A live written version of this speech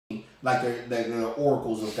like they're the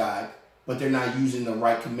oracles of God, but they're not using the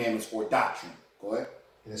right commandments or doctrine. Go ahead.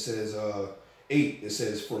 And it says 8. It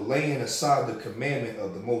says, "For laying aside the commandment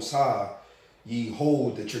of the Most High, ye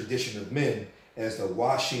hold the tradition of men, as the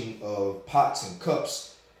washing of pots and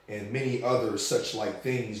cups, and many other such like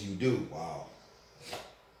things you do." Wow.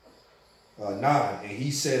 9. And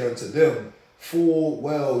he said unto them, "Full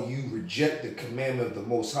well you reject the commandment of the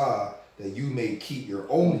Most High, that you may keep your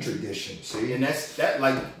own tradition." See? And that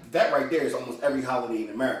right there is almost every holiday in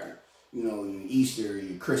America. You know, your Easter,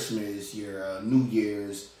 your Christmas, your New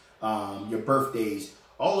Year's, your birthdays.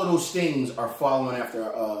 All of those things are following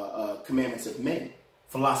after commandments of men,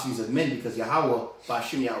 philosophies of men, because Yahawah,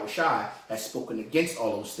 Bahasham, Yahawashi has spoken against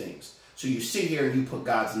all those things. So you sit here and you put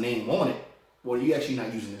God's name on it. Well, you're actually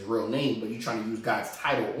not using his real name, but you're trying to use God's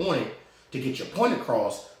title on it to get your point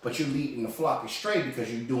across, but you're leading the flock astray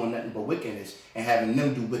because you're doing nothing but wickedness and having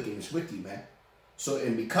them do wickedness with you, man. So,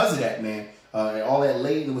 and because of that, man, all that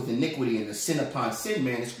laden with iniquity and the sin upon sin,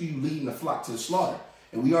 man, it's you leading the flock to the slaughter.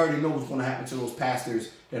 And we already know what's going to happen to those pastors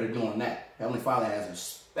that are doing that. Heavenly Father has a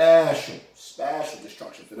special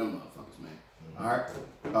destruction for them motherfuckers, man. All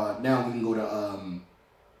right. Now we can go to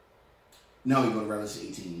Revelation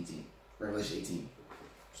 18. Revelation 18.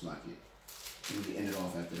 It's not it. We can end it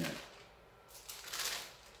off after that.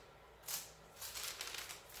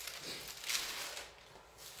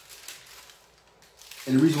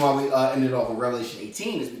 And the reason why we ended off with Revelation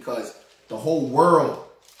 18 is because the whole world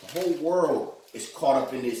is caught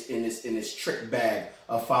up in this trick bag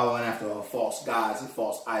of following after false gods and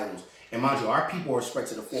false idols. And mind you, our people are spread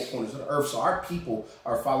to the four corners of the earth, so our people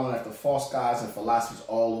are following after false gods and philosophies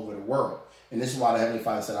all over the world. And this is why the Heavenly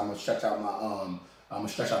Father said, "I'm gonna stretch out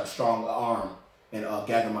a strong arm and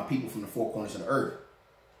gather my people from the four corners of the earth."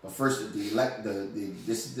 But first, the elect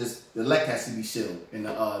has to be sealed, and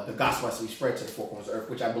the gospel has to be spread to the four corners of the earth,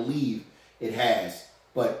 which I believe it has.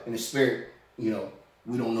 But in the spirit, you know,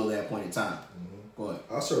 we don't know that point in time. Go ahead.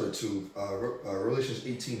 I'll start at 2. Revelations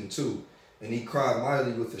 18:2. "And he cried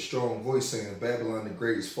mightily with a strong voice, saying, Babylon the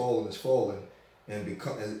great is fallen, and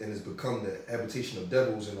has become the habitation of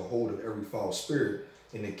devils, and the hold of every foul spirit,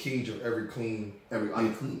 in the cage of every unclean,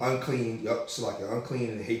 so like an unclean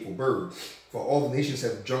and hateful bird. For all the nations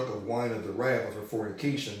have drunk of wine of the wrath of her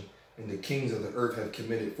fornication, and the kings of the earth have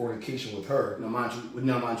committed fornication with her." Now, mind you,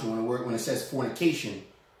 when it says fornication,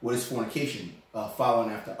 what is fornication? Following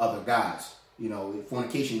after other gods. You know,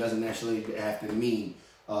 fornication doesn't necessarily have to mean,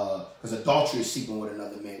 because adultery is sleeping with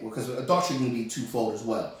another man. Because adultery can be twofold as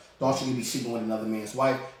well. Adultery can be sleeping with another man's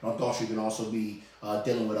wife, and adultery can also be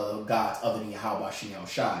dealing with other gods other than Yahawah,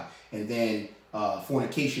 Yahawashi. And then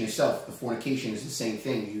fornication itself, the fornication is the same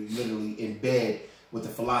thing. You literally in bed with the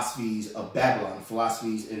philosophies of Babylon, the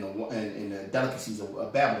philosophies and the delicacies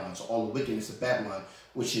of Babylon. So all the wickedness of Babylon,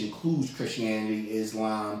 which includes Christianity,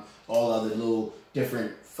 Islam, all other little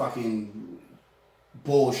different fucking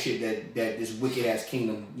bullshit that this wicked ass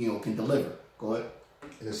kingdom, you know, can deliver. Go ahead.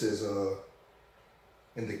 And it says,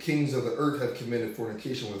 "And the kings of the earth have committed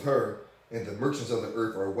fornication with her, and the merchants of the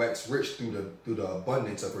earth are waxed rich through the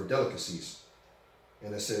abundance of her delicacies."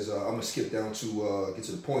 And it says, I'm gonna skip down to get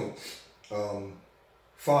to the point.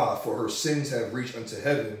 5. "For her sins have reached unto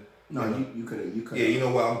heaven." No, you could. Yeah, you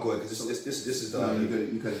know what? I'm good because this is the. No,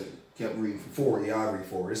 you could have kept reading from 4. Yeah, I read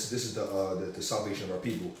 4. This is the salvation of our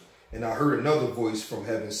people. "And I heard another voice from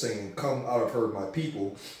heaven saying, Come out of her, my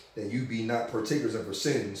people, that you be not partakers of her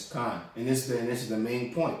sins." And this is the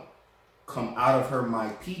main point. Come out of her, my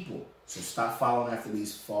people. So stop following after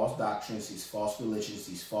these false doctrines, these false religions,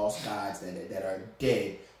 these false gods that are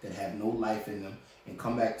dead, that have no life in them, and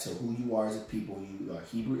come back to who you are as a people. You are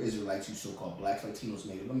Hebrew Israelites, you so-called blacks, Latinos,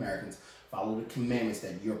 Native Americans. Follow the commandments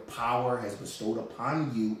that your power has bestowed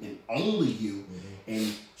upon you and only you,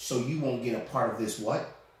 and so you won't get a part of this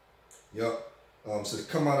what? Yep. Says,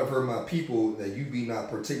 "Come out of her, my people, that you be not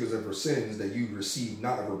partakers of her sins, that you receive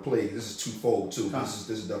not of her plague." This is twofold too. This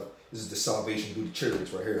is the salvation through the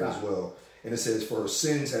chariots right here as well. And it says, "For her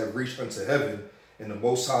sins have reached unto heaven, and the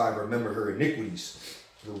Most High remember her iniquities.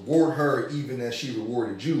 Reward her even as she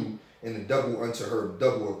rewarded you, and the double unto her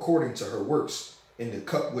double according to her works. In the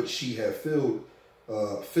cup which she have filled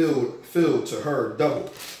to her double."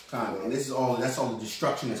 And that's all the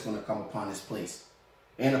destruction that's going to come upon this place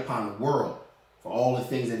and upon the world for all the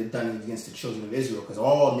things that have done against the children of Israel, because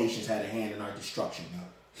all nations had a hand in our destruction.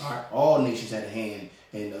 All right, all nations had a hand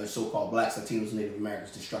in so-called blacks, Latinos, Native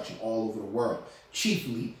Americans' destruction all over the world.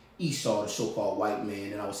 Chiefly Esau, the so-called white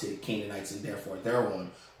man, and I would say the Canaanites, and therefore they're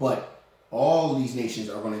one. But all these nations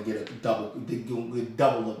are going to get a double the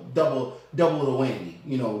whammy,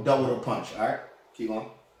 you know, double the punch. All right, keep on.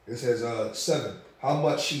 It says 7. How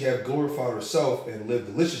much she have glorified herself and lived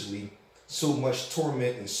deliciously, so much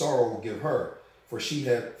torment and sorrow will give her. For she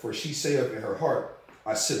saith in her heart,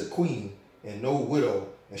 I sit a queen, and no widow,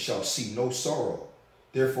 and shall see no sorrow.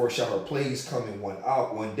 Therefore shall her plagues come in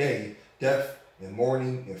one day, death and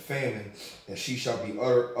mourning and famine, and she shall be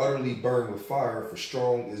utterly burned with fire, for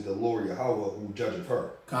strong is the Lord Yahawah who judgeth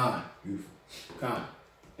her. Con. Beautiful. Con.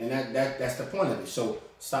 And that's the point of it. So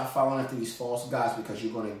stop following after these false gods, because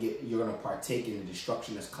you're gonna partake in the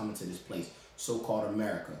destruction that's coming to this place, so-called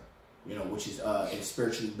America. You know, which is in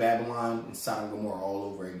spiritually Babylon and Sodom and Gomorrah all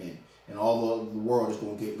over again. And all the world is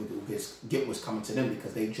going to get what's coming to them,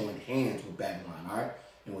 because they joined hands with Babylon, all right?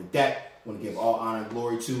 And with that, I want to give all honor and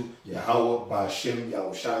glory to Yahawah, Bahasham,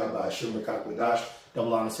 Yahawashi, Bahasham, qadash.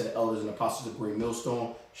 Double honor to the elders and apostles of Great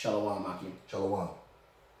Millstone. Shalom, Makim. Shalom.